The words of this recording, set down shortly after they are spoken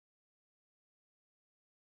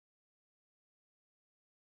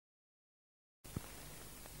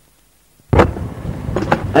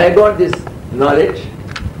I got this knowledge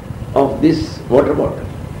of this water bottle.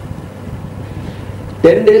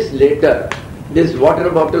 10 days later, this water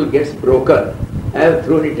bottle gets broken. I have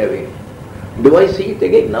thrown it away. Do I see it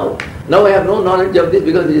again now? Now I have no knowledge of this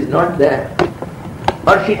because it is not there.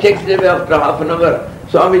 Or she takes it away after half an hour.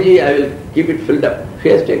 Swamiji, I will keep it filled up. She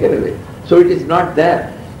has taken away. So it is not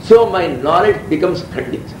there. So my knowledge becomes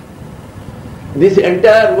khandit. This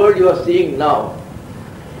entire world you are seeing now,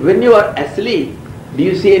 when you are asleep, do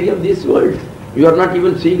you see any of this world? You are not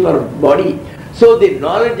even seeing your body. So the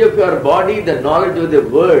knowledge of your body, the knowledge of the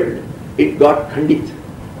world, it got khandit.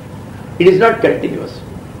 It is not continuous.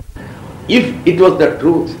 If it was the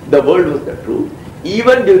truth, the world was the truth,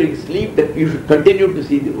 even during sleep that you should continue to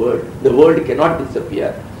see the world. The world cannot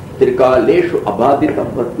disappear. Trikaleshu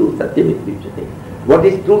abhaditam vatu satyamityuchate. What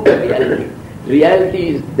is truth and reality? Reality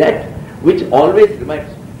is that which always remains.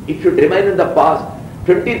 It should remain in the past.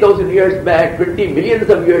 20,000 years back, 20 millions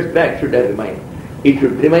of years back should have remained. It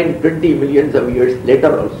should remain 20 millions of years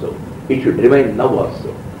later also. It should remain now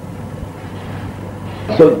also.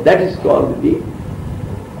 So that is called the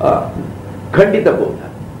Khandita Bodha.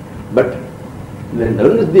 But when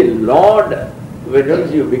once the Lord, when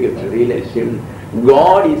once you begin to realize Him,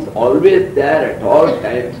 God is always there at all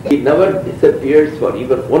times. He never disappears for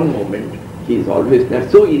even one moment. He is always there.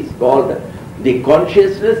 So He is called the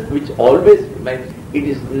consciousness which always remains. It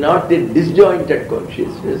is not a disjointed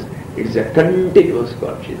consciousness. It is a continuous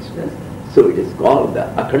consciousness. So it is called the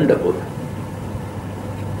Akhanda Bodha.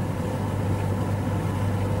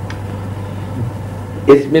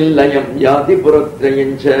 Ismillayam yati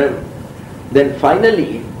puratrayancha. Then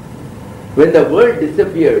finally, when the world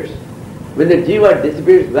disappears, when the jiva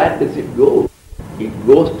disappears, where does it go? It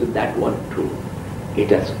goes to that one too. It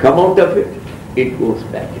has come out of it, it goes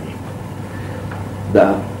back in it.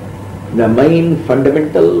 The main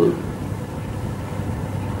fundamental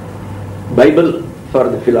Bible for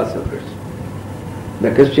the philosophers.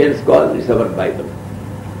 The Christians call this our Bible.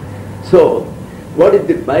 So, what is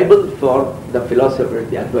the Bible for the philosophers,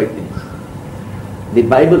 the Advaitins? The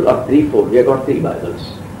Bible are threefold. We have got three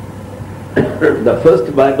Bibles. The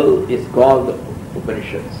first Bible is called the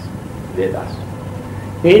Upanishads, Vedas.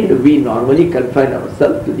 And we normally confine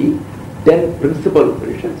ourselves to the 10 principal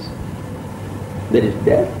Upanishads. There is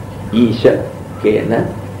there Isha, Kena,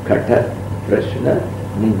 Katha, Prashna,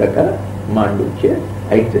 Mundaka, Mandukya,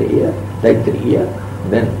 Aitreya, Taitriya,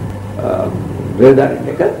 then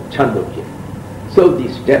Vedaranyaka, Chandogya. So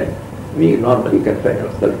these 10, we normally confine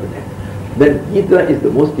ourselves to them. Then Gita is the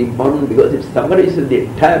most important because it summarizes the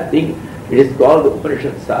entire thing. It is called the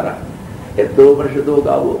Upanishad Sara. Yatto Upanishado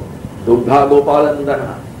Gavo, Dugdha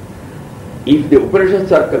Gopalandana. If the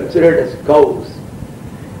Upanishads are considered as cows,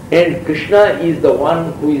 and Krishna is the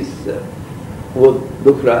one who is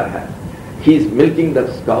Dukra, he is milking the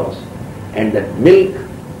cows, and that milk,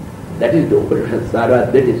 that is the Upanishad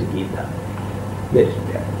Sara, that is Gita. That is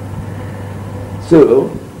there. So,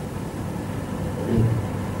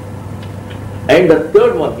 and the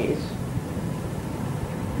third one is,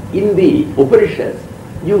 in the Upanishads,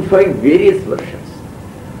 you find various versions.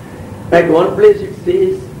 At one place it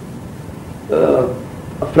says,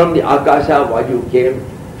 from the Akasha Vayu came,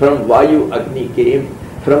 from Vayu Agni came,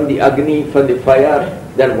 from the Agni, from the fire,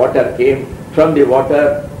 then water came, from the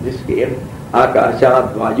water this came,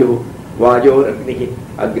 Akasha Vayu, Vayu Agni,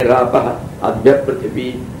 Agrapah, Adhya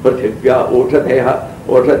Prithivi, Prithivya, Oshadheha,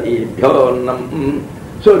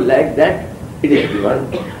 Oshadibhya. So like that it is given.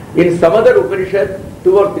 In some other Upanishad,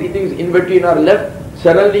 2 or 3 things in between are left.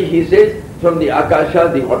 Suddenly he says, from the Akasha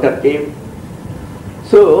the water came.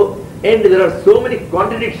 So, and there are so many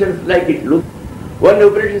contradictions like it looks. One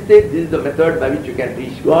Upanishad says, this is the method by which you can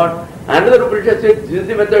reach God. Another Upanishad says, this is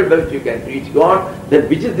the method by which you can reach God. Then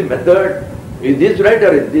which is the method? Is this right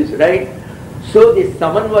or is this right? So the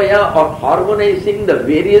Samanvaya or harmonizing the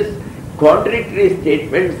various contradictory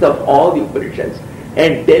statements of all the Upanishads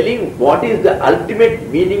and telling what is the ultimate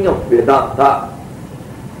meaning of Vedanta,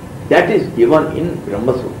 that is given in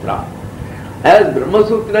Brahma Sutra. As Brahma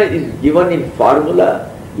Sutra is given in formula,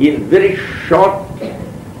 in very short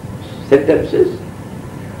sentences,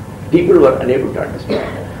 people were unable to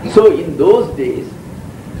understand. So in those days,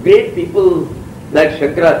 great people like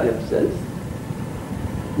Shankara themselves,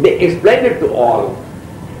 they explained it to all.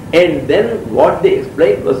 And then what they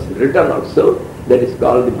explained was written also, that is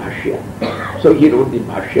called the Bhashya. So he wrote the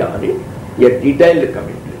Bhashya on it, he had detailed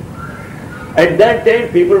commentary. At that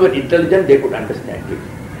time people were intelligent, they could understand it.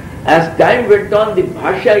 As time went on, the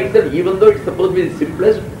Bhashya itself, even though it's supposed to be the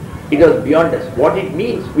simplest, it was beyond us. What it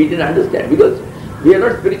means, we didn't understand because we are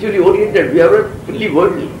not spiritually oriented, we are not fully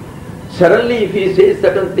worldly. Suddenly if he says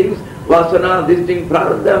certain things, Vasana, this thing,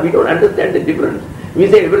 prarabdha. We don't understand the difference.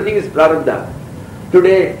 We say everything is prarabdha.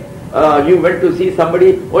 Today, you went to see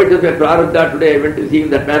somebody, oh, it was my prarabdha. Today I went to see him,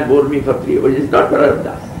 that man bore me for 3 hours. It's not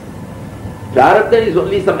prarabdha. Prarabdha is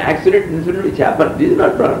only some accident, incident which happened. This is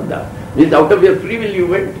not prarabdha. This is out of your free will you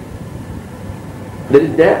went. That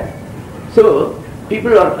is there. So,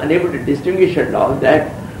 people are unable to distinguish and all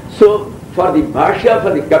that. So, for the bhashya,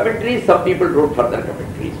 for the commentaries, some people wrote further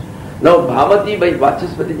commentaries. Now, Bhavati by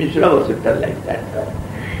Vachaspati Mishra was written like that.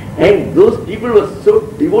 And those people were so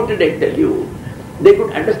devoted, I tell you, they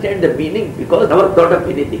could understand the meaning because they never thought of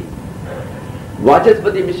anything.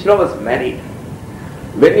 Vachaspati Mishra was married.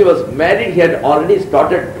 When he was married, he had already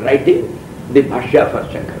started writing the bhashya for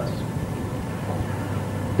Shankaras.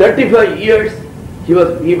 35 years he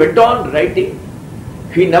went on writing.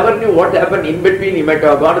 He never knew what happened in between. He might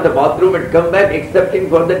have gone to the bathroom and come back, excepting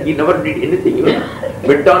for that he never did anything. He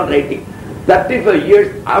went on writing. 35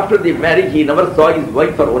 years after the marriage, he never saw his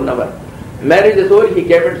wife for 1 hour. Marriage is over, he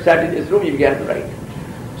came and sat in his room, he began to write.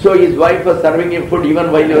 So his wife was serving him food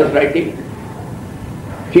even while he was writing.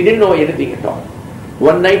 He didn't know anything at all.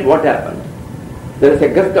 One night what happened? There was a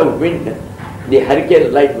gust of wind, the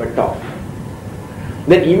hurricane light went off.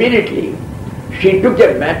 Then immediately she took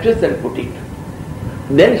a mattress and put it.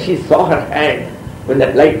 Then she saw her hand when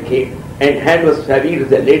that light came, and hand was having, it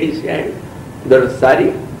was a lady's hand. There was sari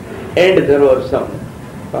and there were some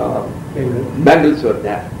bangles were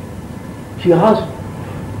there. She asked,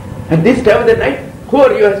 at this time of the night, who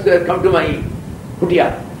are you has come to my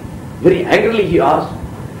kutia? Very angrily he asked.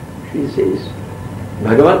 She says,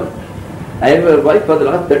 Bhagavan, I am your wife for the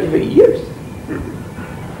last 35 years.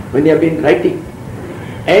 When you have been writing.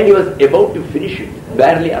 And he was about to finish it.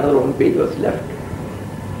 Barely another 1 page was left.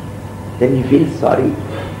 Then he feels sorry.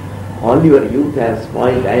 All your youth I have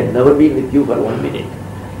spoiled. I have never been with you for 1 minute.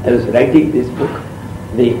 I was writing this book,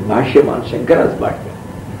 the Bhashyam on Shankara's Bhashya.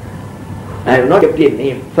 I have not kept a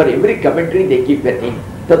name. For every commentary they keep a name.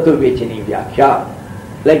 Tattva Vechani Vyakhya.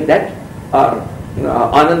 Like that. Or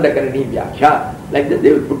Anandakarani Vyakhya. Like that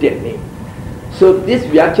they will put a name. So this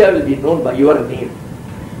Vyakhya will be known by your name.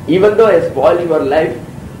 Even though I spoil your life,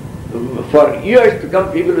 for years to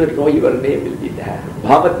come people will know your name will be there.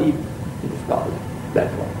 Bhavati is called that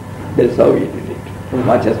one. That's how we did it.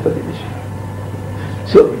 Vachaspati Mishra.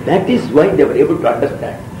 So that is why they were able to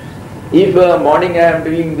understand. If morning I am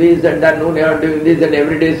doing this and then noon I am doing this and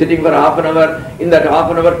every day sitting for half an hour, in that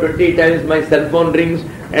half an hour 20 times my cell phone rings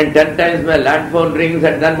and 10 times my land phone rings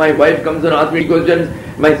and then my wife comes and asks me questions,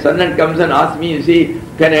 my son comes and asks me, you see,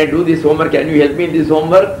 can I do this homework, can you help me in this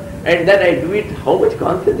homework? And then I do it, how much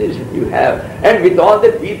concentration you have. And with all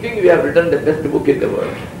that we think we have written the best book in the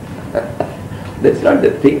world. That's not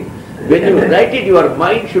the thing. When you write it, your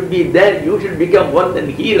mind should be there, you should become one, and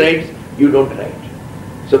he writes, you don't write.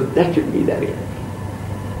 So that should be there.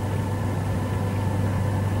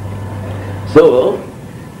 So,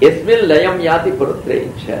 Yasmil Layam Yati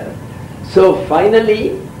Purutrecha. So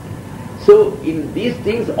finally, so in these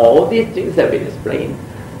things, all these things have been explained.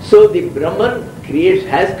 So the Brahman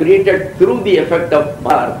has created through the effect of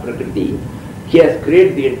Prakriti, he has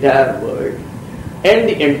created the entire world. And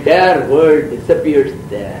the entire world disappears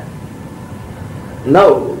there.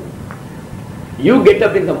 Now, you get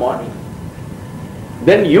up in the morning.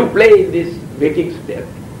 Then you play in this waking step.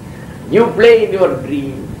 You play in your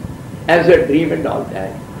dream, as a dream and all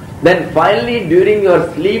that. Then finally during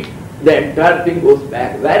your sleep, the entire thing goes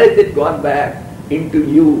back. Where has it gone back? Into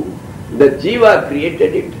you. The Jiva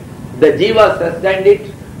created it. The Jiva sustained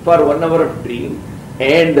it for 1 hour of dream.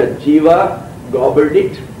 And the Jiva gobbled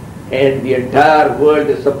it. And the entire world,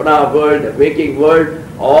 the Sapna world, the waking world,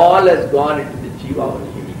 all has gone into the Jiva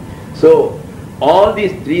only. So, all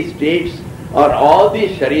these 3 states or all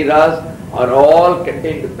these Shariras are all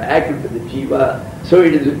contained back into the Jiva. So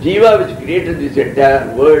it is the Jiva which created this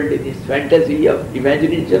entire world in this fantasy of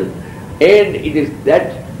imagination, and it is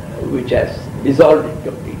that which has dissolved it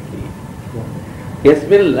completely.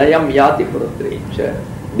 Yasmil Layam Yati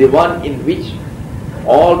Purutrecha, the one in which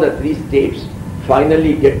all the 3 states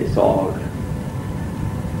finally get dissolved.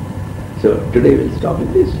 So today we'll stop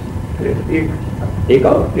with this. एक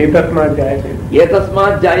और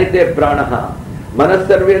एतस्मात् जायते प्राणः मनः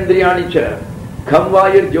सर्वेन्द्रियाणि च खं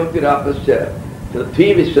वायुर्ज्योतिरापश्च पृथ्वी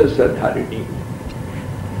विश्वस्य धारिणी.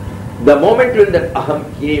 The moment when that aham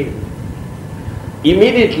came,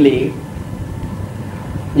 immediately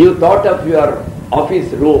you thought of your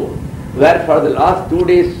office room where for the last 2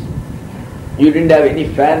 days you didn't have any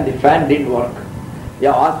fan, the fan didn't work. You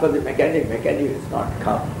asked for the mechanic has not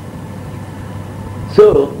come.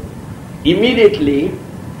 So immediately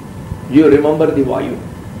you remember the Vayu.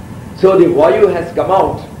 So the Vayu has come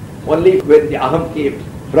out only when the aham came.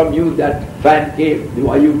 From you that fan came, the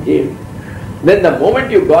vayu came. Then the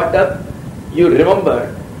moment you got up, you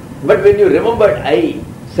remembered. But when you remembered I,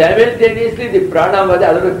 simultaneously the prana was there.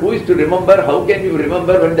 Otherwise, who is to remember? How can you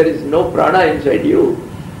remember when there is no prana inside you?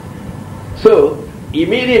 So,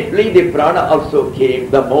 immediately the prana also came.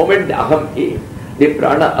 The moment the aham came, the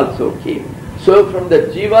prana also came. So from the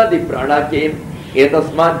jiva the prana came.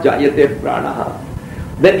 Etasmat jayate pranaha.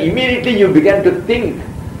 Then immediately you began to think.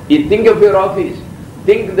 You think of your office.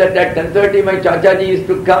 Think that at 10:30 my chachaji is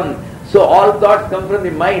to come. So all thoughts come from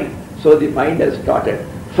the mind. So the mind has started.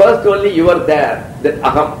 First only you were there, that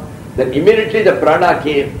aham. Then immediately the prana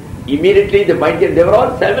came. Immediately the mind came. They were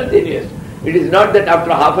all simultaneous. It is not that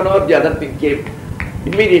after half an hour the other thing came.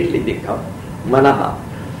 Immediately they come. Manaha.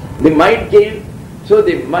 The mind came. So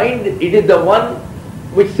the mind, it is the one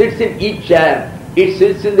which sits in each chair. It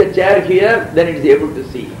sits in the chair here, then it is able to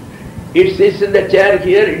see. It sits in the chair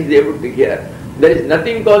here, it is able to hear. There is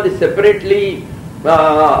nothing called separately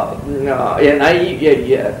an eye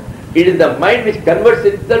here. It is the mind which converts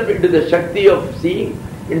itself into the Shakti of seeing,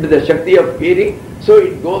 into the Shakti of hearing. So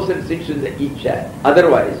it goes and sits in each chair.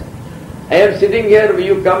 Otherwise, I am sitting here, will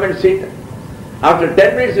you come and sit? After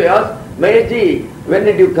 10 minutes you ask, Mahesh, when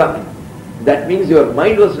did you come? That means your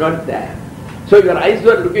mind was not there. So your eyes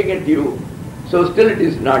were looking at you. So still it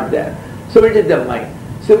is not there. So it is the mind.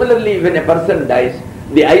 Similarly, when a person dies,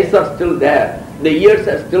 the eyes are still there, the ears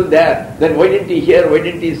are still there. Then why didn't he hear, why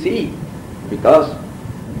didn't he see? Because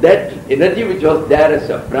that energy which was there as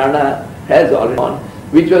a prana has already gone,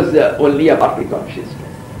 which was only a body consciousness.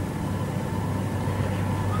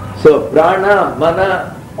 So prana,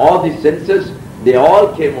 mana, all the senses, they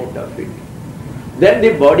all came out of it. Then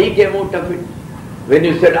the body came out of it. When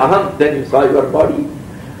you said aham, then you saw your body.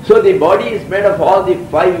 So the body is made of all the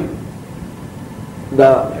five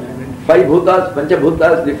bhutas,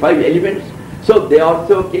 panchabhutas, the five elements. So they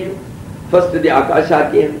also came. First the akasha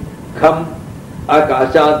came, kham,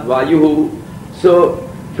 akashat, vayu. So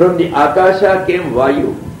from the akasha came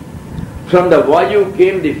vayu. From the vayu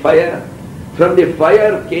came the fire. From the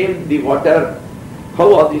fire came the water.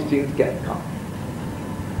 How all these things can come?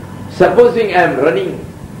 Supposing I am running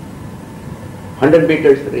 100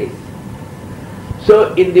 meters race.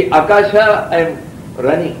 So in the akasha I am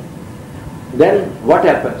running. Then what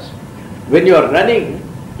happens? When you are running,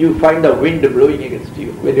 you find the wind blowing against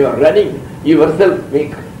you. When you are running, you yourself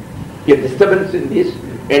make a disturbance in this,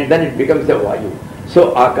 and then it becomes a vayu.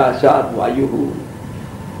 So akasha, vayu,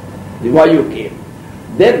 the vayu came.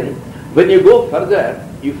 Then when you go further,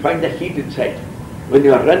 you find the heat inside. When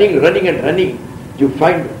you are running, you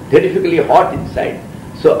find terrifically hot inside.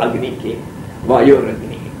 So agni came, vayu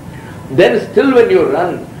agni. Then still when you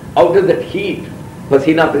run, out of that heat,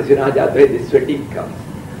 pasina jata, the sweating comes.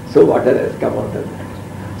 So water has come out of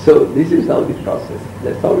that. So this is how the process,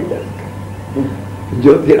 that's how it has come.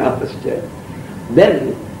 Jyotirapascha.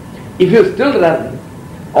 Then, if you still run,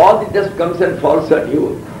 all the dust comes and falls on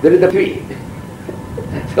you. There is a Prithvi.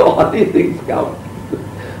 So all these things come.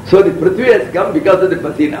 So the Prithvi has come because of the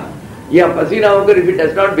pasina. Yeah, pasina, if it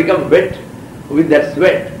has not become wet with that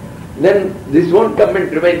sweat, then this won't come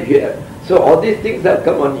and remain here. So all these things have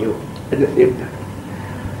come on you at the same time.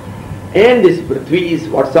 And this Prithvi is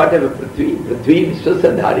what sort of a Prithvi? Prithvi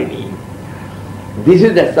Vishwasadharini. This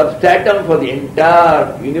is the substratum for the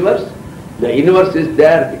entire universe. The universe is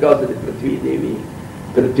there because of the Prithvi Devi.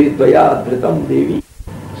 Prithvi Tvaya Dhritam Devi.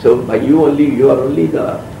 So by you only, you are only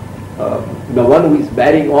the one who is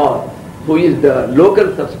bearing all, who is the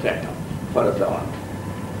local substratum for us all.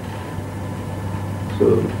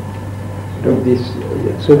 So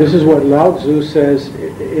this is what Lao Tzu says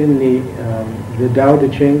in the Tao Te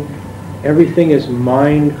Ching. Everything is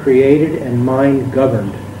mind created and mind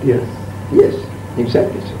governed. Yes,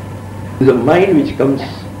 exactly so. There's a mind which comes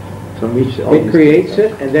from which all it creates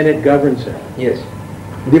it and then it governs it. Yes.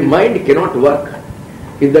 The mind cannot work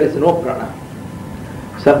if there is no prana.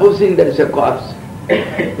 Supposing there is a corpse,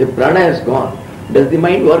 the prana has gone. Does the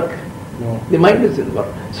mind work? No. The mind doesn't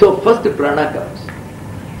work. So first the prana comes.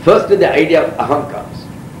 First the idea of aham comes.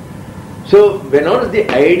 So when once the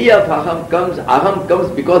idea of aham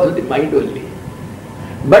comes because of the mind only.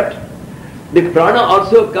 But the prana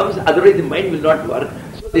also comes, otherwise the mind will not work.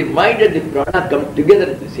 So the mind and the prana come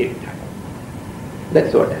together at the same time.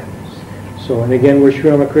 That's what happens. So, and again where Sri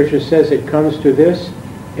Ramakrishna says it comes to this,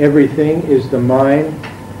 everything is the mind,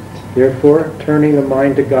 therefore turning the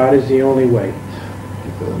mind to God is the only way.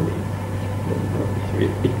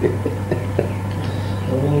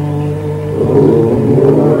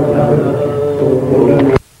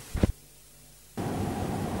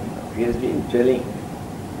 He has been telling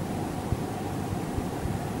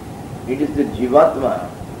It is the Jivatma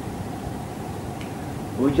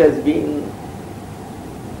which has been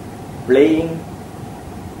playing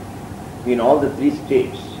in all the three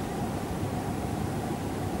states.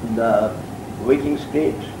 The waking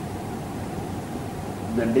state,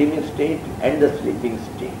 the dreaming state and the sleeping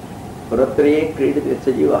state. Ratraye created a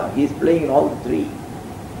Sajiva. He is playing in all three.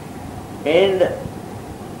 And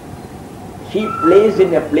he plays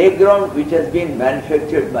in a playground which has been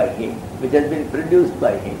manufactured by him, which has been produced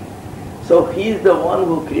by him. So he is the one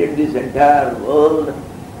who created this entire world,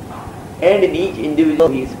 and in each individual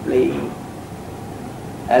he is playing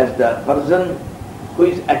as the person who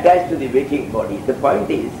is attached to the waking body. The point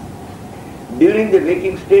is, during the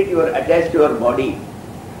waking state you are attached to your body.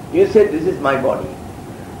 You say, this is my body.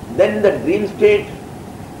 Then in the dream state,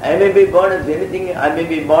 I may be born as anything, I may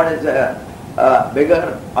be born as a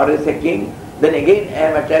beggar or as a king, then again I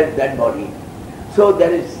am attached to that body. So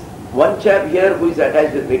there is one chap here who is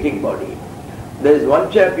attached to the waking body. There is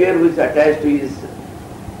one chap here who is attached to his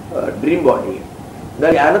dream body.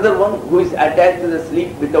 There is another one who is attached to the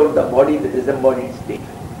sleep without the body, the disembodied state.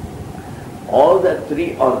 All the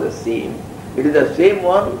three are the same. It is the same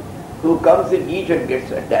one who comes in each and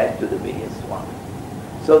gets attached to the various one.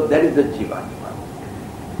 So that is the Jivatma.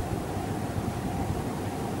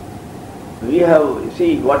 We have,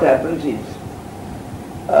 see what happens is,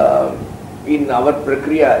 in our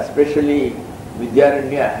Prakriya, especially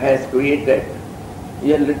Vidyaranya has created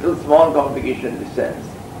a little small complication in this sense.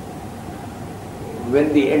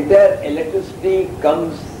 When the entire electricity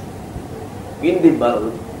comes in the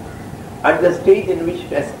bulb, at the stage in which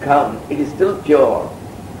it has come, it is still pure.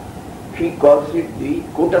 He calls it the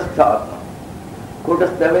Kutastha.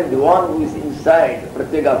 Kutastha means the one who is inside,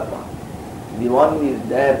 Pratyagatma. The one who is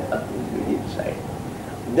there inside.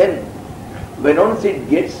 Then, when once it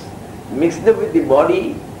gets mixed up with the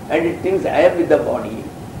body and it thinks I am with the body,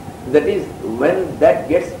 that is when that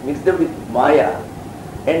gets mixed up with Maya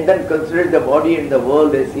and then considers the body and the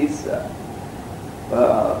world as his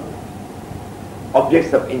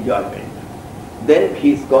objects of enjoyment, then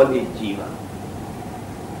he is called a Jiva.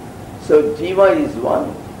 So Jiva is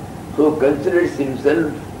one who considers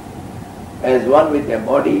himself as one with a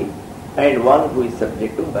body and one who is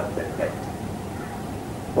subject to birth and death.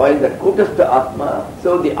 While the Kutastha Atma,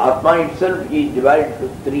 so the Atma itself is divided into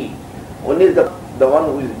three. One is the one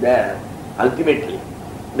who is there ultimately,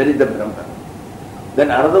 that is the Brahman. Then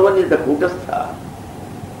another one is the Kutastha,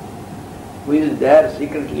 who is there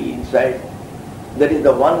secretly inside. That is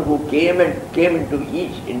the one who came into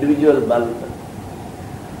each individual bulb.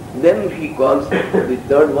 Then he calls the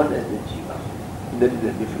third one as the Jiva. That is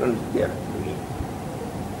the difference they are doing.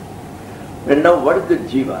 And now what is the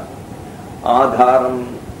Jiva?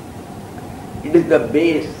 Adharam. It is the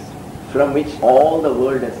base from which all the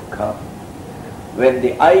world has come. When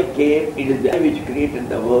the I came, it is the I which created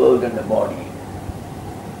the world and the body.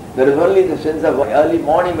 There is only the sense of early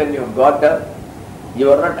morning when you got up,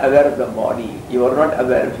 you are not aware of the body, you are not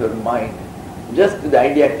aware of your mind. Just the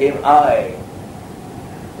idea came, I.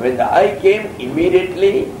 When the I came,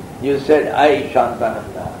 immediately you said, I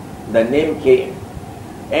Shantananda. The name came.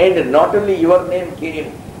 And not only your name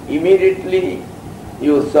came, immediately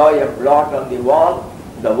you saw a blot on the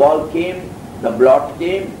wall came, the blot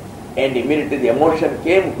came, and immediately the emotion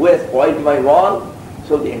came, who has spoiled my wall?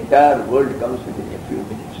 So the entire world comes within a few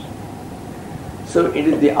minutes. So it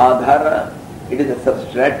is the Adhara, it is the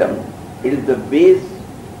substratum, it is the base,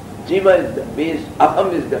 Jiva is the base,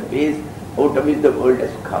 Aham is the base, out of which the world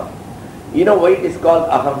has come. You know why it is called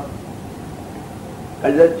Aham?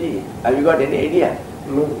 Kaldarji, have you got any idea?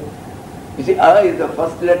 No. You see, A is the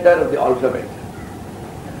first letter of the alphabet.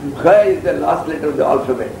 Ha is the last letter of the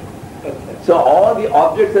alphabet. So all the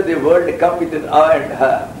objects of the world come within A and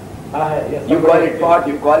Ha. Yes, You call it pot,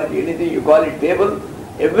 you call it anything, you call it table,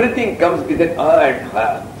 everything comes within A and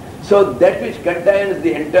Ha. So that which contains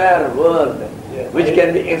the entire world, which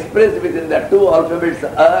can be expressed within the two alphabets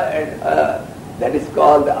A and Ha, that is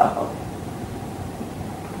called Aham.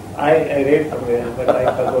 I read somewhere, but I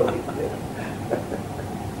forgot it.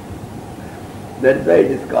 That's why it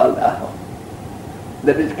is called Aham.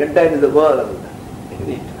 That which contains the world in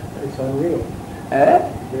it. It's unreal. Eh?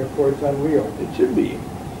 Therefore it's unreal. It should be.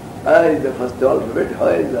 A is the first alphabet, Ha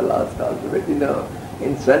is the last alphabet. You know,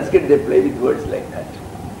 in Sanskrit they play with words like that.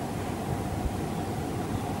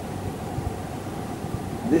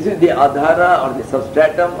 This is the adhara or the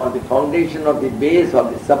substratum or the foundation or the base or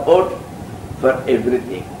the support for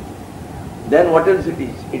everything. Then what else it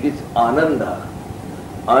is? It is Ananda.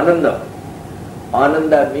 Ananda.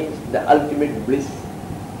 Ananda means the ultimate bliss.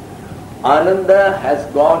 Ananda has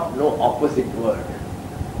got no opposite word.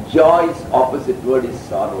 Joy's opposite word is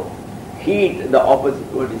sorrow. heat, the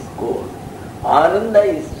opposite word is cold. Ananda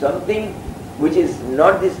is something which is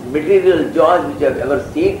not this material joy which I have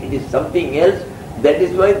ever seen, it is something else. That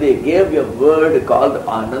is why they gave a word called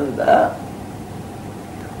Ananda.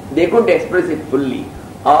 They couldn't express it fully.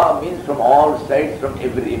 Means from all sides, from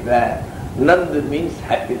everywhere. Nand means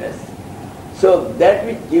happiness. So that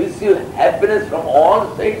which gives you happiness from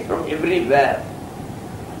all sides, from everywhere.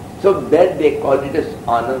 So that they call it as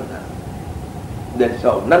Ananda. That's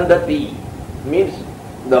how. Nandati means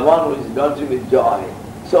the one who is dancing with joy.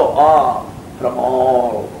 So from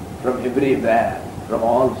all, from everywhere, from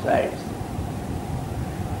all sides.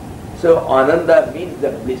 So Ananda means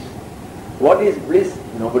the bliss. What is bliss?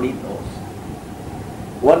 Nobody knows.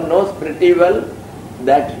 One knows pretty well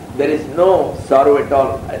that there is no sorrow at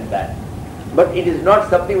all in that. But it is not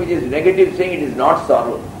something which is negative, saying it is not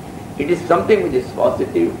sorrow. It is something which is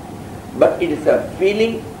positive, but it is a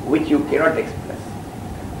feeling which you cannot express.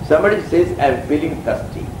 Somebody says, I am feeling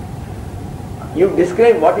thirsty. You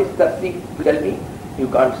describe what is thirsty, tell me, you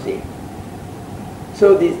can't say.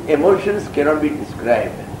 So these emotions cannot be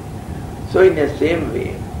described. So in the same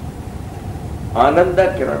way,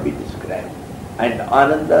 Ananda cannot be described. And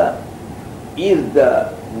Ananda is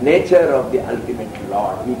the nature of the ultimate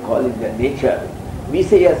Lord. We call it the nature. We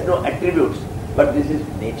say he has no attributes, but this is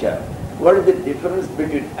nature. What is the difference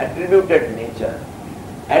between attribute and nature?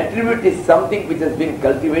 Attribute is something which has been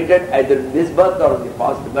cultivated either in this birth or in the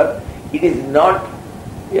past birth. It is not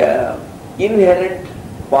inherent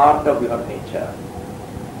part of your nature.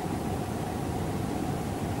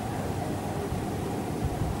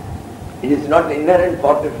 It is not inherent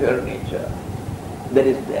part of your nature. That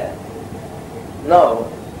is there. Now,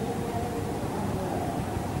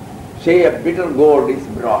 say a bitter gourd is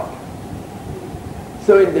brought.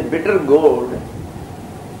 So in the bitter gourd,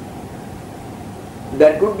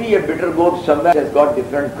 there could be a bitter gourd somewhere that has got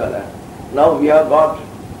different color. Now we have got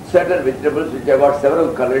certain vegetables which have got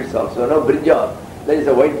several colors also. Now brinjal, there is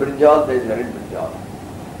a white brinjal, there is a red brinjal.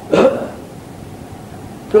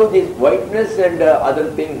 So this whiteness and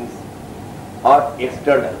other things are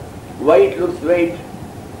external. Why it looks white?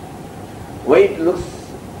 Why it looks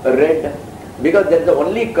red? Because that is the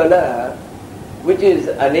only color which is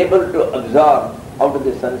unable to absorb out of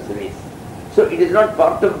the sun's rays. So it is not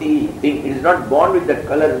part of the thing, it is not born with that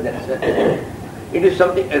color in that sense. It is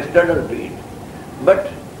something external to it.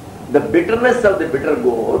 But the bitterness of the bitter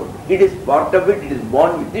gourd, it is part of it, it is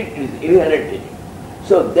born with it, it is inherent in it.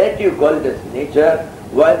 So that you call it as nature,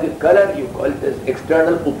 while the color you call it as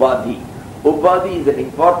external upadhi. Upadhi is an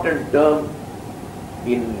important term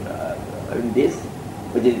in this,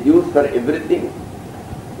 which is used for everything.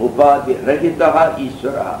 Upadhi rahitaha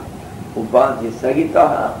ishvaraha, upadhi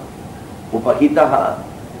sahitaha, upahitaha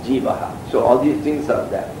jivaha. So all these things are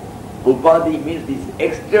there. Upadhi means these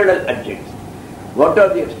external adjuncts. What are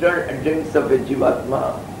the external adjuncts of a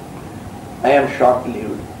jivatma? I am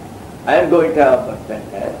short-lived. I am going to have birth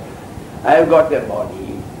and death. I have got a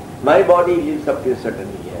body. My body lives up to a certain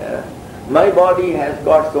year. My body has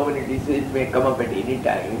got so many diseases, it may come up at any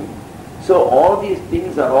time. So all these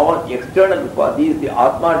things are all external upadhis. The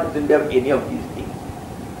Atma doesn't have any of these things.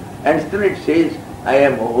 And still it says, I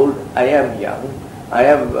am old, I am young, I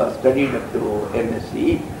have studied up to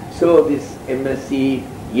MSc. So this MSc,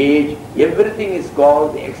 age, everything is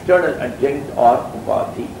called the external adjunct or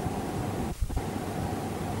upadhi.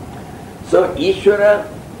 So Ishvara,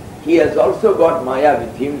 he has also got Maya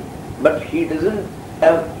with him, but he doesn't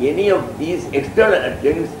have any of these external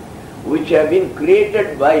adjuncts which have been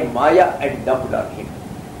created by Maya and dumped on him.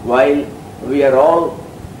 While we are all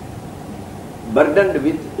burdened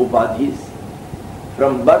with upadhis.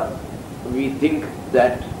 From birth we think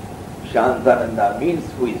that Shantananda means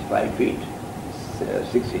who is 5 feet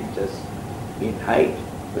 6 inches in height,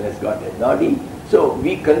 who has got a body. So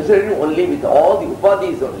we consider him only with all the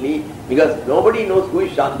upadhis only, because nobody knows who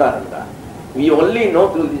is Shantananda. We only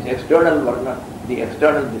know through this external varna, the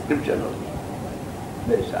external description only.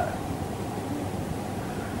 Very sad.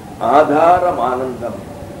 Adharam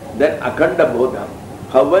Anandam, then Akhanda Bodham.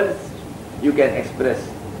 How else you can express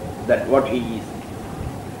that what he is?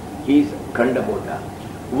 He is Akhanda Bodha.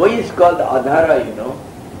 Why is called Adhara, you know?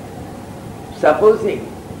 Supposing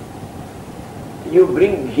you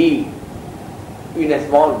bring ghee in a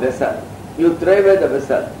small vessel, you throw away the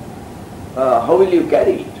vessel, how will you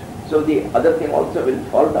carry it? So the other thing also will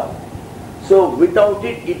fall down. So without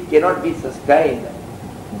it, it cannot be sustained.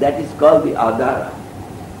 That is called the Adhara.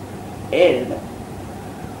 And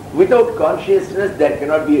without consciousness, there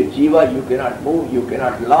cannot be a jiva, you cannot move, you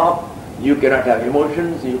cannot laugh, you cannot have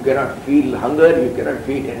emotions, you cannot feel hunger, you cannot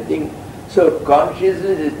feel anything. So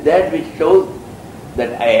consciousness is that which shows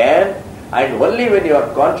that I am And only when you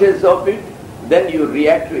are conscious of it, then you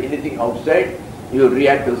react to anything outside. You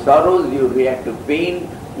react to sorrows, you react to pain,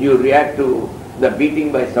 you react to the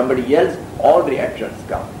beating by somebody else. All reactions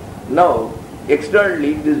come. Now,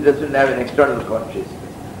 externally, this doesn't have an external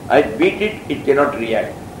consciousness. I beat it, it cannot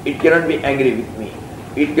react. It cannot be angry with me.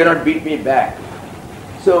 It cannot beat me back.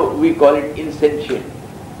 So we call it insentient.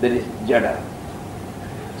 That is jada.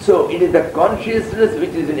 So it is the consciousness which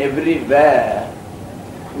is in everywhere,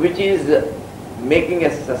 which is making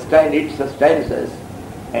us sustain, it sustains us,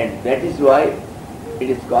 and that is why it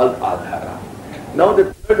is called adhara. Now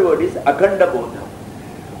the third word is akhanda bodha.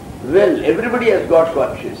 Well, everybody has got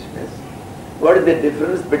consciousness. What is the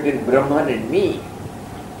difference between Brahman and me?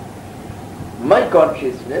 My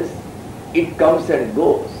consciousness, it comes and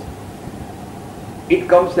goes. It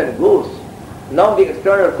comes and goes. Now the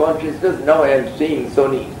external consciousness, now I am seeing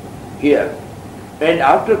Sony here. And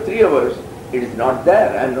after 3 hours, it is not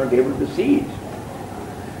there. I am not able to see it.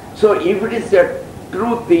 So if it is a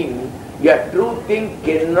true thing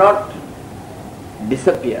cannot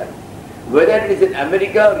disappear. Whether it is in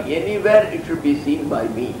America or anywhere, it should be seen by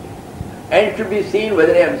me. And it should be seen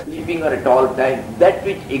whether I am sleeping or at all times. That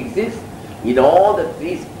which exists in all the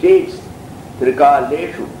 3 states,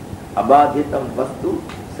 trikaleshu, abadhitam vastu,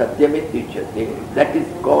 satyamityuchyate. That is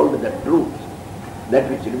called the truth. That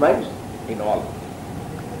which remains in all.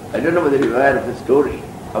 I don't know whether you are aware of the story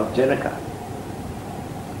of Janaka.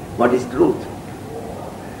 What is truth?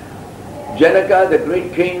 Janaka, the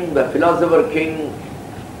great king, the philosopher king,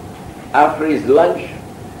 after his lunch,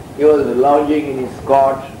 he was lounging in his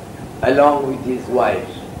cot along with his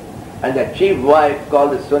wives. And the chief wife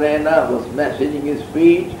called Sunena was massaging his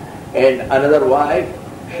feet, and another wife,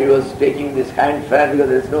 she was taking this hand fan because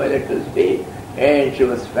there is no electricity, and she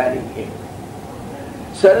was fanning him.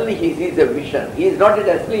 Suddenly he sees a vision. He is not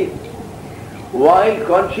yet asleep. While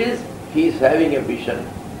conscious, he is having a vision.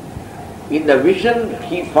 In the vision,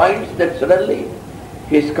 he finds that suddenly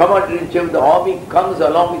his commander-in-chief of the army comes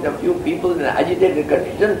along with a few people in an agitated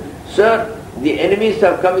condition. Sir, the enemies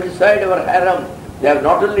have come inside our harem. They have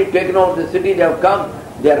not only taken out the city, they have come.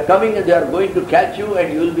 They are coming and they are going to catch you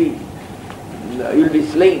and you will be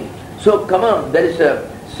slain. So come on, there is a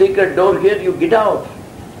secret door here, you get out.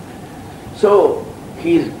 So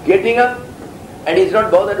he is getting up and he is not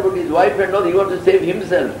bothered about his wife and all. He wants to save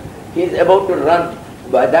himself. He is about to run.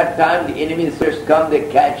 By that time the enemies first come,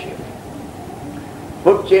 they catch him.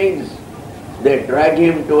 Put chains, they drag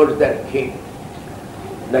him towards their king.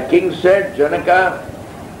 The king said, Janaka,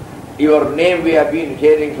 your name we have been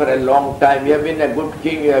hearing for a long time. You have been a good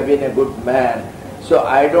king, you have been a good man. So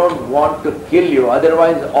I don't want to kill you,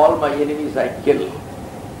 otherwise all my enemies I kill.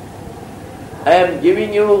 I am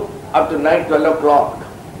giving you up to night 12 o'clock.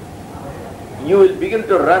 You will begin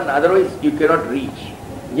to run, otherwise you cannot reach.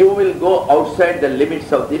 You will go outside the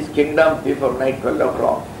limits of this kingdom before night 12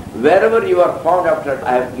 o'clock. Wherever you are found after,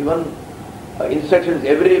 I have given instructions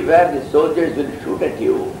everywhere, the soldiers will shoot at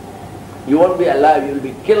you. You won't be alive, you will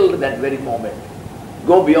be killed that very moment.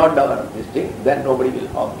 Go beyond our this thing, then nobody will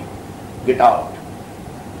harm you. Get out.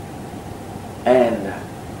 And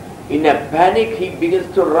in a panic he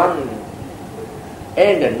begins to run.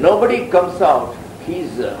 And nobody comes out. He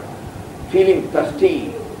is feeling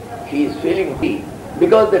thirsty. He is feeling weak.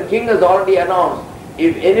 Because the king has already announced,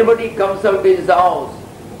 if anybody comes out to his house,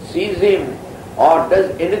 sees him or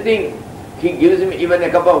does anything, he gives him even a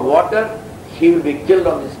cup of water, he will be killed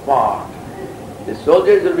on the spot. The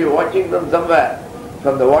soldiers will be watching from somewhere,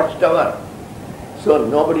 from the watchtower. So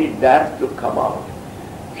nobody dares to come out.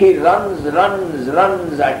 He runs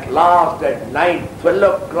at last at night,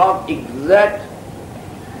 12 o'clock exact,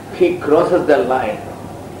 he crosses the line.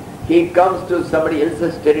 He comes to somebody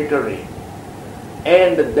else's territory.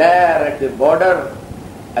 And there at the border,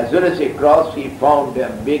 as soon as he crossed, he found a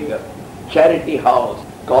big charity house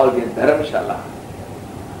called the Dharamshala.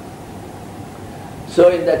 So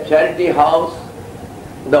in the charity house,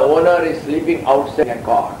 the owner is sleeping outside a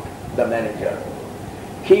cot, the manager.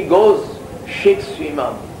 He goes, shakes him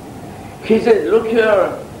up. He says, look here,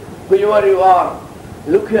 whoever you are,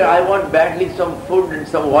 look here, I want badly some food and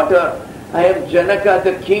some water. I am Janaka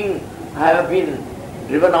the king, I have been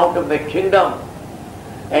driven out of my kingdom.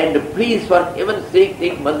 And please, for heaven's sake,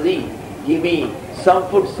 take mercy, give me some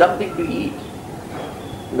food, something to eat.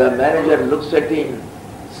 The manager looks at him,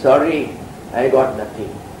 sorry, I got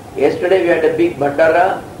nothing. Yesterday we had a big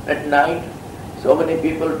bhandara at night, so many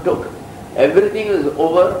people took. Everything is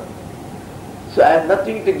over, so I have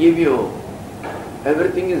nothing to give you.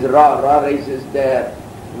 Everything is raw rice is there,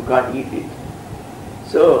 you can't eat it.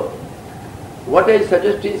 So, what I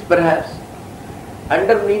suggest is perhaps,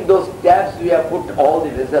 underneath those tabs we have put all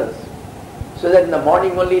the results. so that in the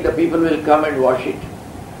morning only the people will come and wash it.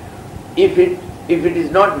 If it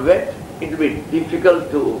is not wet, it will be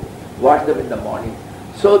difficult to wash them in the morning.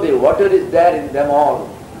 So the water is there in them all.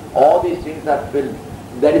 All these things are filled.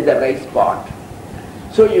 That is the rice pot.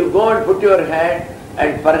 So you go and put your hand,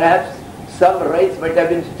 and perhaps some rice might have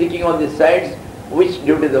been sticking on the sides, which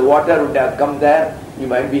due to the water would have come there. You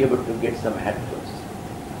might be able to get some handfuls.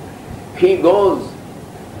 He goes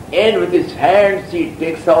and with his hands he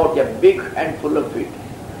takes out a big handful of it.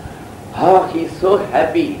 He is so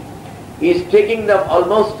happy. He is taking them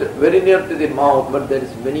almost very near to the mouth, but there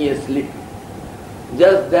is many a slip.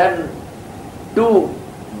 Just then, two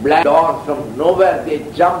black dogs from nowhere, they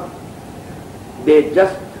jump. They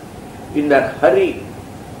just, in their hurry,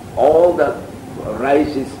 all the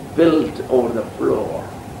rice is spilled over the floor.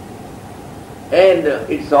 And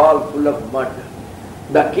it's all full of mud.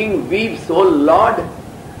 The king weeps, "Oh Lord,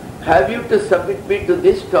 have you to submit me to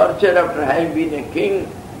this torture after having been a king?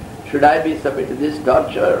 Should I be submitted to this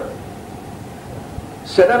torture?"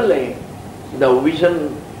 Suddenly, the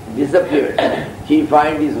vision disappeared. He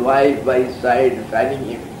finds his wife by his side fanning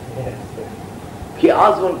him. He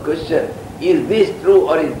asks one question, "Is this true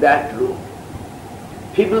or is that true?"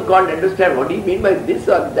 People can't understand what do you mean by this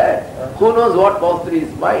or that. Who knows what passed through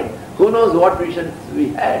his mind? Who knows what visions he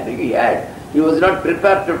had? He was not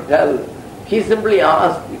prepared to tell. He simply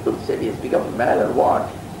asked. People said, "He has become a man or what?"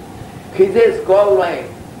 He says, "Call my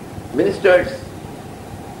ministers."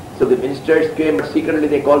 So the ministers came, but secretly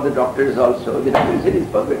they called the doctors also. The doctor said,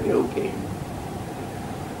 "He's perfectly okay."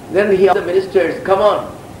 Then he asked the ministers, "Come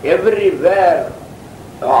on, everywhere,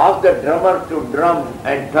 ask the drummer to drum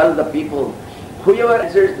and tell the people, whoever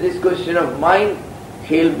answers this question of mine,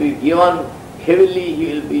 he'll be given heavily,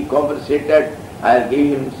 he will be compensated. I'll give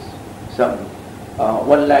him some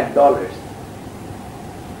 $1 lakh.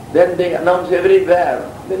 Then they announce everywhere.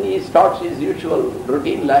 Then he starts his usual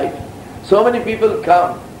routine life. So many people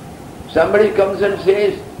come. Somebody comes and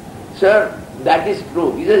says, "Sir, that is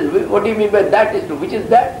true." He says, "What do you mean by that is true? Which is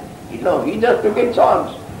that?" He just took a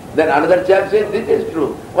chance. Then another chap says, "This is true.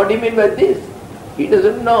 What do you mean by this?" He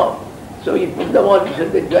doesn't know. So he put them all. He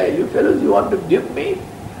said, "You fellows, you want to dupe me?"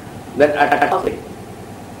 Then at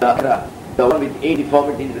the one with 8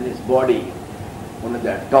 deformities in his body, one of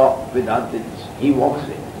the top with Advaitins, he walks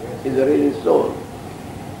in. He's a really soul.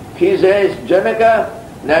 He says, "Janaka,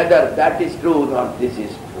 neither that is true nor this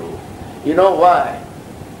is true." You know why?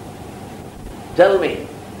 Tell me,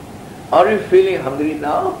 are you feeling hungry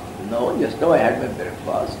now? No, just now I had my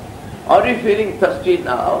breakfast. Are you feeling thirsty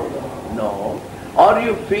now? No. Are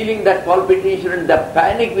you feeling that palpitation and the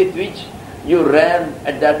panic with which you ran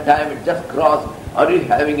at that time, it just crossed? Are you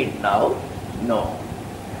having it now? No.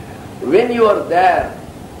 When you are there,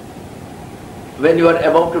 when you are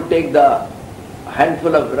about to take the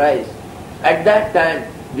handful of rice, at that time,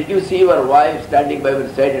 did you see your wife standing by your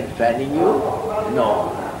side and fanning you?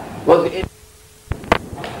 No.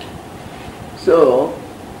 So,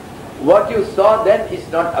 what you saw then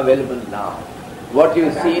is not available now. What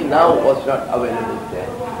you see now was not available then.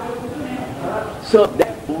 So,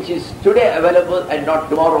 that which is today available and not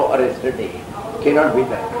tomorrow or yesterday cannot be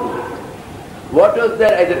that true. What was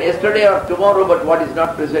there either yesterday or tomorrow, but what is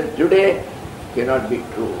not present today cannot be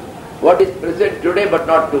true. What is present today but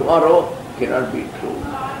not tomorrow cannot be true.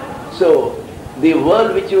 So, the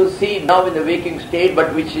world which you see now in the waking state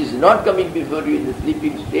but which is not coming before you in the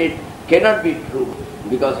sleeping state cannot be true.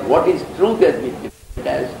 Because what is truth has been defined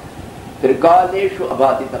as Trikaleshu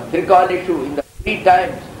Abhaditam. Trikaleshu, in the 3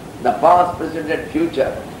 times, the past, present and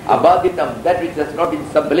future. Abhaditam, that which has not been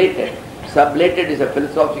sublated. Sublated is a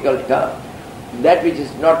philosophical term. That which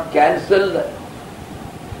is not cancelled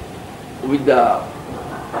with the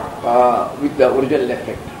original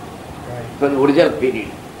effect. From the original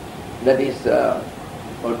period. That is,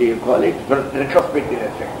 what do you call it? From retrospective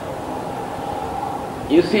effect.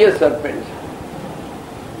 You see a serpent.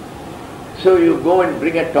 So you go and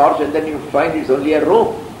bring a torch and then you find it's only a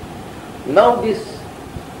rope. Now this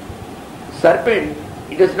serpent,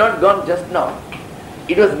 it has not gone just now.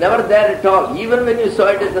 It was never there at all. Even when you saw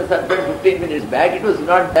it as a serpent 15 minutes back, it was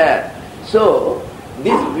not there. So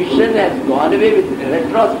this vision has gone away with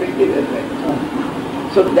retrospective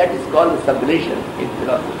effect. So that is called sublation in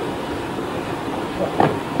philosophy.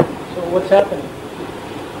 So what's happening?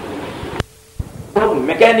 So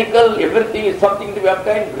mechanical, everything is something to be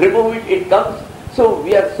obtained, remove it, it comes. So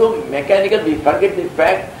we are so mechanical, we forget the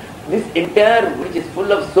fact, this entire, which is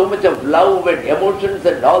full of so much of love and emotions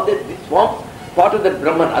and all that, this forms part of the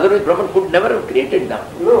Brahman. Otherwise Brahman could never have created them.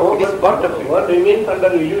 No, it is part of it. What remains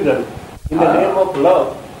under illusion? In the name of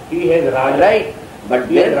love, he has Raja. Right. But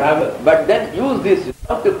then use this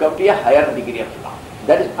love to come to a higher degree of love.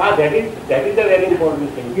 That is a very important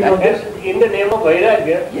thing. In the name of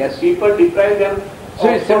Vairagya, yes, people deprive them. So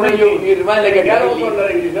it's simply you remind like a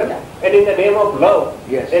and in the name of love,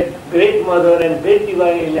 yes, a great mother and great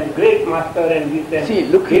divine and great master and this and see,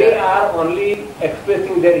 look they here. are only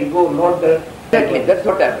expressing their ego, not the... Exactly, that's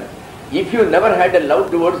what happens. If you never had a love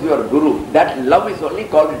towards your Guru, that love is only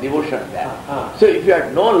called devotion there. So if you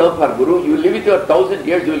had no love for Guru, you live with your 1,000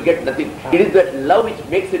 years, you will get nothing. It is that love which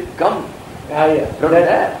makes it come from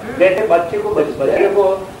there. जैसे बच्चे को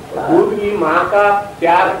गुरु की माँ का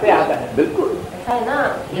प्यार से आता है. बिल्कुल. ऐसा है ना,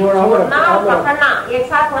 छोड़ना और पकड़ना एक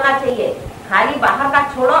साथ होना चाहिए. खाली बाहर का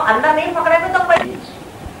छोड़ो, अंदर नहीं पकड़ेगे तो कोई.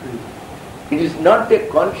 It is not a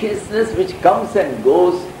consciousness which comes and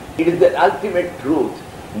goes. It is the ultimate truth.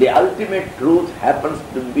 The ultimate truth happens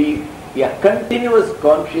to be a continuous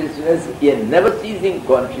consciousness, a never-ceasing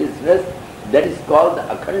consciousness that is called the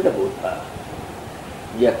Akhanda Bhota.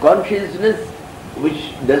 A consciousness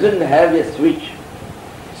which doesn't have a switch.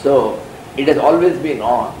 So it has always been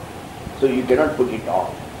on. So you cannot put it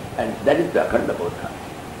off. And that is the Akhanda Bhota.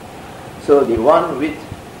 So the one with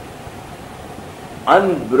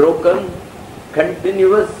unbroken,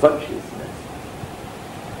 continuous consciousness.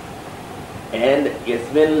 And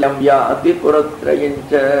yasmin lamyati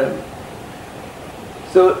puratrayancha.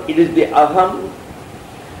 So it is the aham,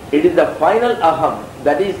 it is the final aham,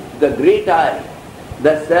 that is the great I,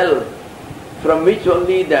 the self, from which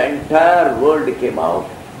only the entire world came out,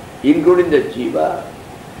 including the jiva,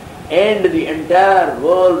 and the entire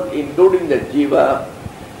world, including the jiva,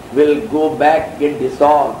 will go back, get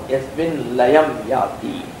dissolved. Yasmin layam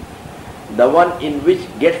yati, the one in which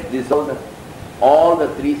gets dissolved all the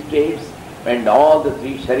three states and all the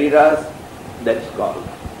three shariras, that is called.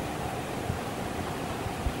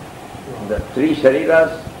 The three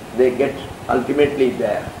shariras, they get ultimately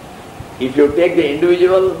there. If you take the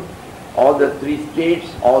individual, all the three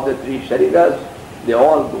states, all the three shariras, they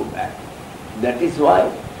all go back. That is why,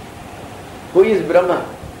 who is Brahma?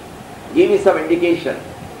 Give me some indication.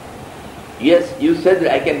 Yes, you said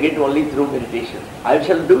I can get only through meditation. I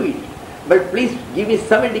shall do it. But please give me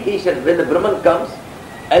some indication. When the Brahman comes,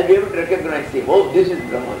 I'll be able to recognize him. Oh, this is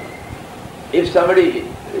Brahman. If somebody,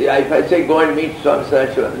 if I say go and meet Swami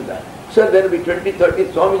Shantananda, so there will be 20, 30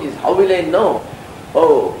 Swamijis. How will I know?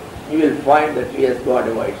 Oh, you will find that he has got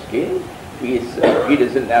a white skin. He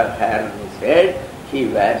doesn't have hair on his head. He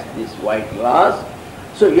wears this white glass.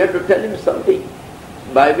 So you have to tell him something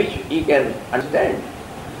by which he can understand.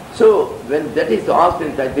 So when that is asked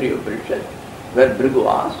in Taittiriya Upanishad, where Bhrigu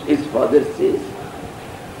asked, his father says,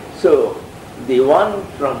 so the one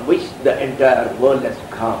from which the entire world has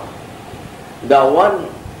come, the one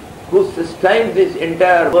who sustains this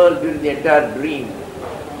entire world during the entire dream,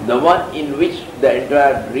 the one in which the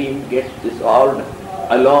entire dream gets dissolved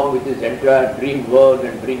along with his entire dream world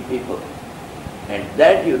and dream people. And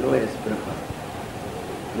that you know as Brahman.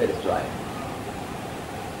 That is why.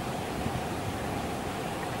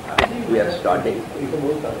 We are starting.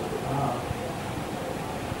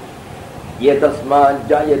 Yatasma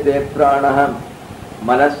jayate pranah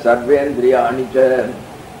manas sarvendriyani cha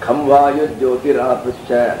kham vayu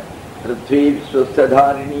jyotirapascha prithvi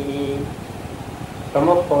vishwasadharini. Some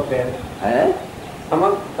of them.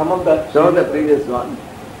 Some of the previous one.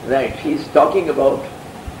 Right. He is talking about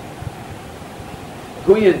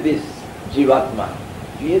who is this Jivatma.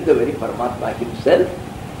 He is the very Paramatma himself.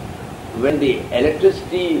 When the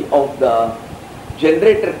electricity of the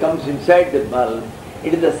generator comes inside the bulb,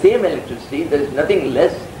 it is the same electricity, there is nothing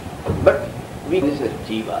less, but this is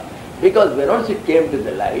Jiva. Because when once it came to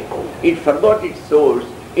the light, it forgot its source.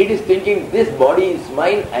 It is thinking, this body is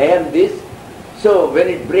mine, I am this. So when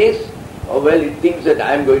it breaks, it thinks that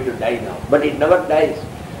I am going to die now. But it never dies.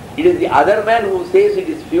 It is the other man who says it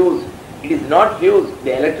is fused. It is not fused,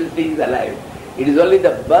 the electricity is alive. It is only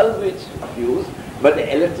the bulb which is fused, but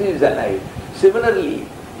the electricity is alive. Similarly,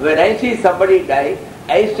 when I see somebody die,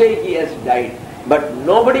 I say he has died. But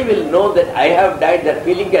nobody will know that I have died. That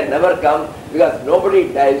feeling can never come because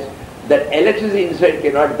nobody dies. That electricity inside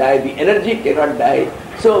cannot die. The energy cannot die.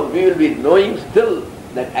 So we will be knowing still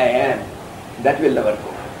that I am. That will never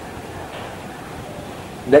go.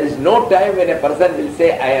 There is no time when a person will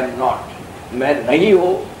say I am not. मैं नहीं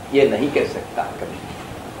हूँ ये नहीं कह सकता कभी.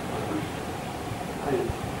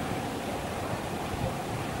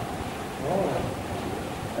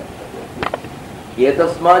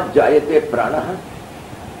 एतस्मात् जायते प्राणः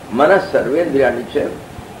मनः सर्वेन्द्रियाणि च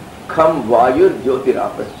खम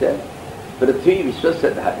वायुर्ज्योतिरापश्च पृथ्वी विश्वस्य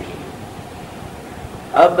धारिणी.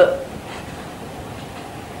 अब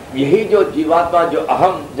यही जो जीवात्मा जो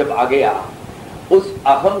अहम जब आ गया, उस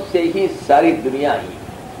अहम से ही सारी दुनिया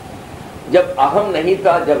आई। जब अहम नहीं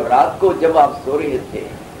था, जब रात को जब आप सो रहे थे,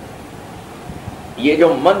 ये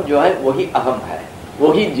जो मन जो है वही अहम है,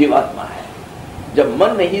 वही जीवात्मा है। जब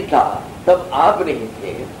मन नहीं था तब आप नहीं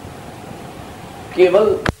थे,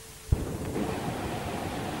 केवल।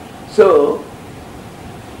 So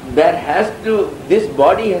there has to, this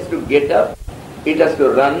body has to get up, it has to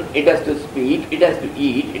run, it has to speak, it has to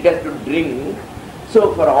eat, it has to drink.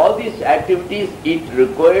 So for all these activities it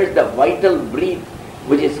requires the vital breath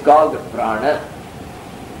which is called prana.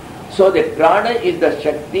 So the prana is the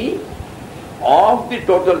Shakti of the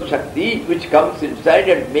total Shakti which comes inside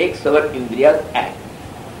and makes our Indriyas act.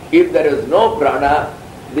 If there is no prana,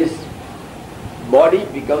 this body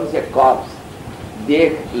becomes a corpse.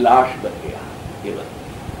 देह लाश बन गया केवल।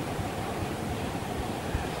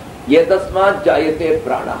 ये तस्मात् जायते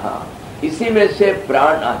प्राणः, इसी में से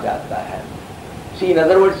प्राण आ जाता है। See, in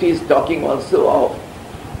other words, she is talking also of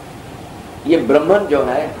ये ब्रह्मन जो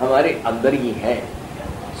है हमारे अंदर ही है,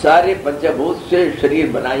 सारे पंचभूत से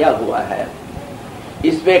शरीर बनाया हुआ है,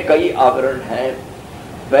 इसमें कई आवरण हैं।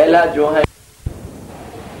 पहला जो है,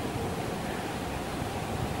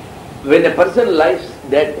 when a person lies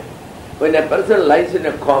dead, when a person lies in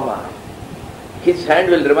a coma, his hand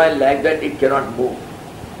will remain like that, it cannot move.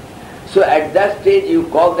 So at that stage you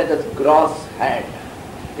call that as gross hand.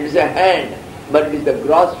 It is a hand, but it is the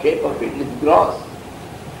gross shape of it, it is gross.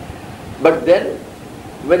 But then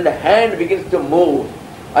when the hand begins to move,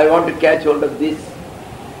 I want to catch hold of this,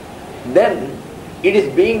 then it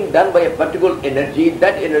is being done by a particular energy.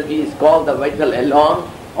 That energy is called the vital elan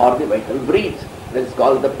or the vital breath. That is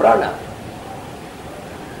called the prana.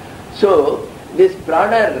 So this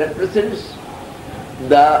prana represents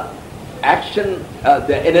the action,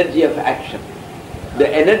 the energy of action. The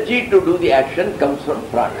energy to do the action comes from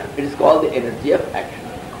prana. It is called the energy of action.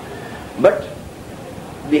 But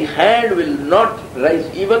the hand will not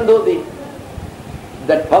rise, even though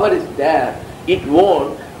that power is there, it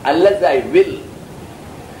won't unless I will.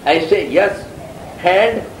 I say, yes,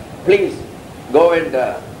 hand, please go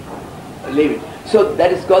and leave it. So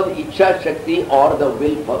that is called the Ichha Shakti or the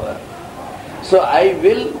willpower. So I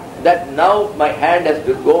will that now my hand has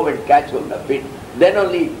to go and catch hold of it, then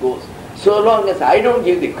only it goes. So long as I don't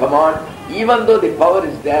give the command, even though the power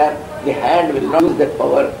is there, the hand will not use that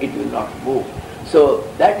power, it will not move. So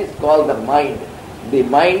that is called the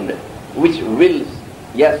mind which wills,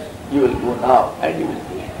 yes, you will go now and you will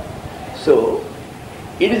do it. So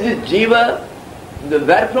it is this jiva,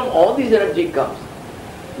 where from all this energy comes.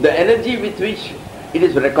 The energy with which it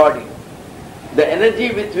is recording, the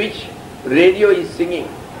energy with which radio is singing,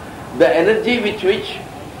 the energy with which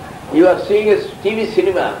you are seeing a TV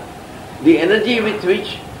cinema, the energy with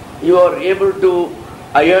which you are able to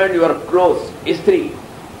iron your clothes, istri,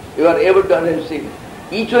 you are able to iron things.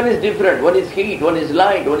 Each one is different. One is heat, one is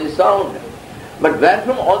light, one is sound. But where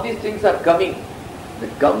from all these things are coming?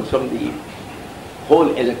 It comes from the whole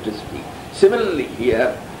electricity. Similarly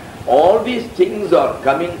here, all these things are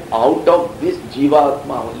coming out of this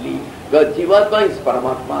Jivatma only. Because Jivatma is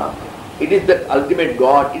Paramatma. It is the ultimate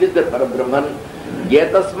God. It is the Parabrahman.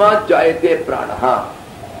 Yetasmat jayate pranaha.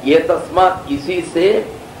 Yetasmat इसी से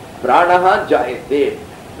प्राणः जायते.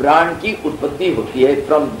 प्राण की उत्पत्ति होती है.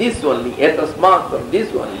 From this only, yetasmat, from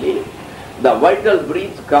this only, the vital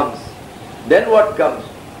breath comes. Then what comes?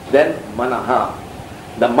 Then manaha.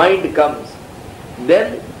 The mind comes.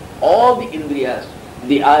 Then all the indriyas,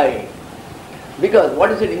 the eye. Because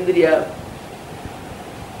what is an indriya?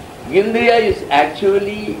 Indriya is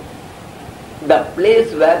actually the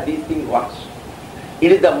place where these things works.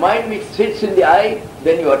 It is the mind which sits in the eye,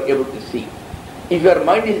 then you are able to see. If your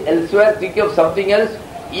mind is elsewhere, think of something else,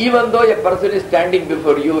 even though a person is standing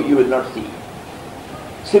before you, you will not see.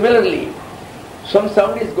 Similarly, some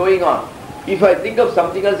sound is going on. If I think of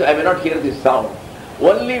something else, I may not hear this sound.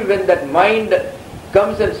 Only when that mind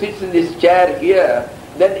comes and sits in this chair here,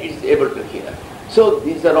 then it is able to hear. So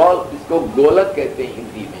these are all, isko golak kehte hain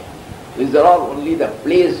Hindi mein. These are all only the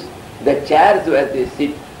place, the chairs where they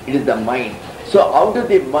sit, it is the mind. So out of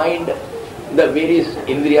the mind, the various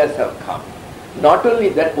indriyas have come. Not only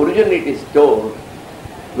that, originally it is told,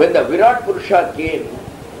 when the Virat Purusha came,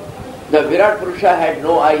 the Virat Purusha had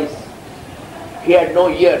no eyes, he had no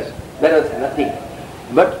ears, there was nothing.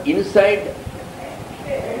 But inside,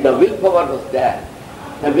 the willpower was there.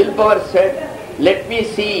 The willpower said, let me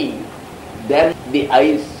see. Then the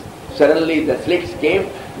eyes, suddenly the slits came,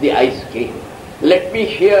 the eyes came. Let me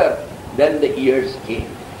hear, then the ears came.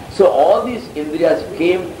 So all these indriyas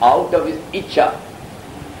came out of his ichha.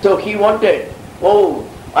 So he wanted, oh,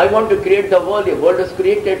 I want to create the world was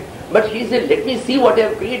created. But he said, let me see what I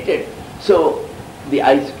have created. So The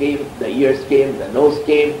eyes came, the ears came, the nose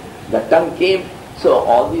came, the tongue came. So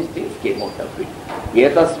all these things came out of it.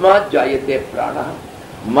 Etasmat jayate prana,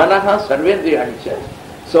 manaha sarvendriyani cha.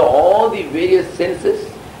 So all the various senses,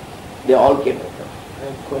 they all came out of it. I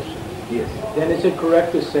have a question. Yes. Then is it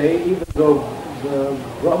correct to say, even though the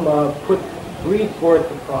Brahma breathed forth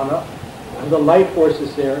the prana, and the life force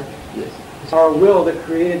is there, Yes. it's our will that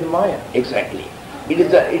created the Maya? Exactly.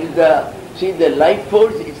 See, the life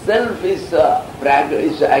force itself is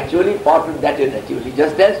actually part of that energy.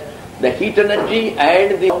 Just as the heat energy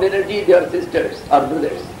and the sound energy, they are sisters or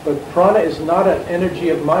brothers. But prana is not an energy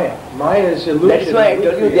of Maya. Maya is illusion. That's why I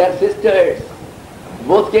tell you they are sisters.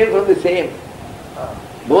 Both came from the same.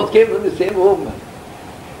 Both came from the same womb.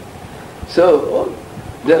 So,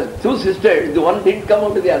 the two sisters, the one didn't come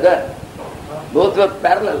out of the other. Both were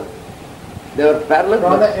parallel. They were parallel.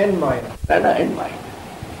 Prana and Maya. Prana and mind.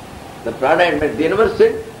 The prana and mind. They never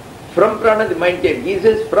said from prana the mind came. He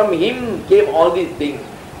says from him came all these things.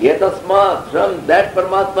 Yatasma, from that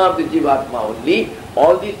Paramatma of the Jivatma only,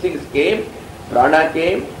 all these things came. Prana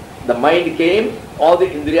came, the mind came, all the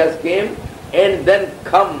Indriyas came, and then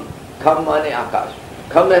Kham mane Akash.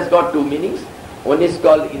 Kham has got two meanings. One is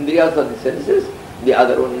called Indriyas or the senses, the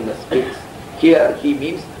other one is the space. Here he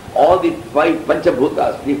means all the five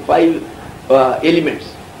Panchabhutas, the five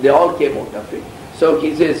elements, they all came out of it. So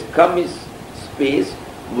he says Kham is space,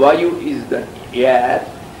 Vayu is the air,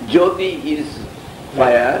 Jyoti is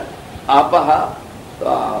fire, Apaha,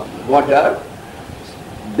 water,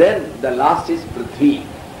 then the last is Prithvi,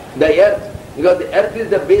 the earth, because the earth is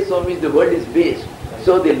the base on which the world is based.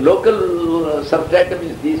 So the local substratum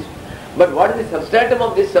is this. But what is the substratum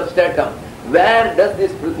of this substratum? Where does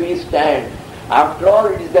this Prithvi stand? After all,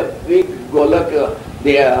 it is the big Golak,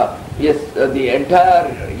 the entire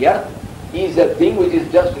earth is a thing which is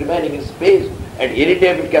just remaining in space, and any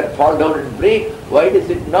time it can fall down and break. Why does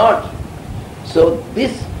it not? So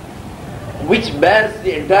this, which bears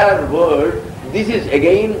the entire world, this is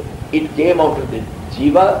again, it came out of the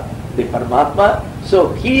Jiva, the Paramatma.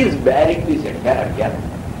 So he is bearing this entire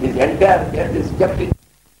earth. This entire earth is kept in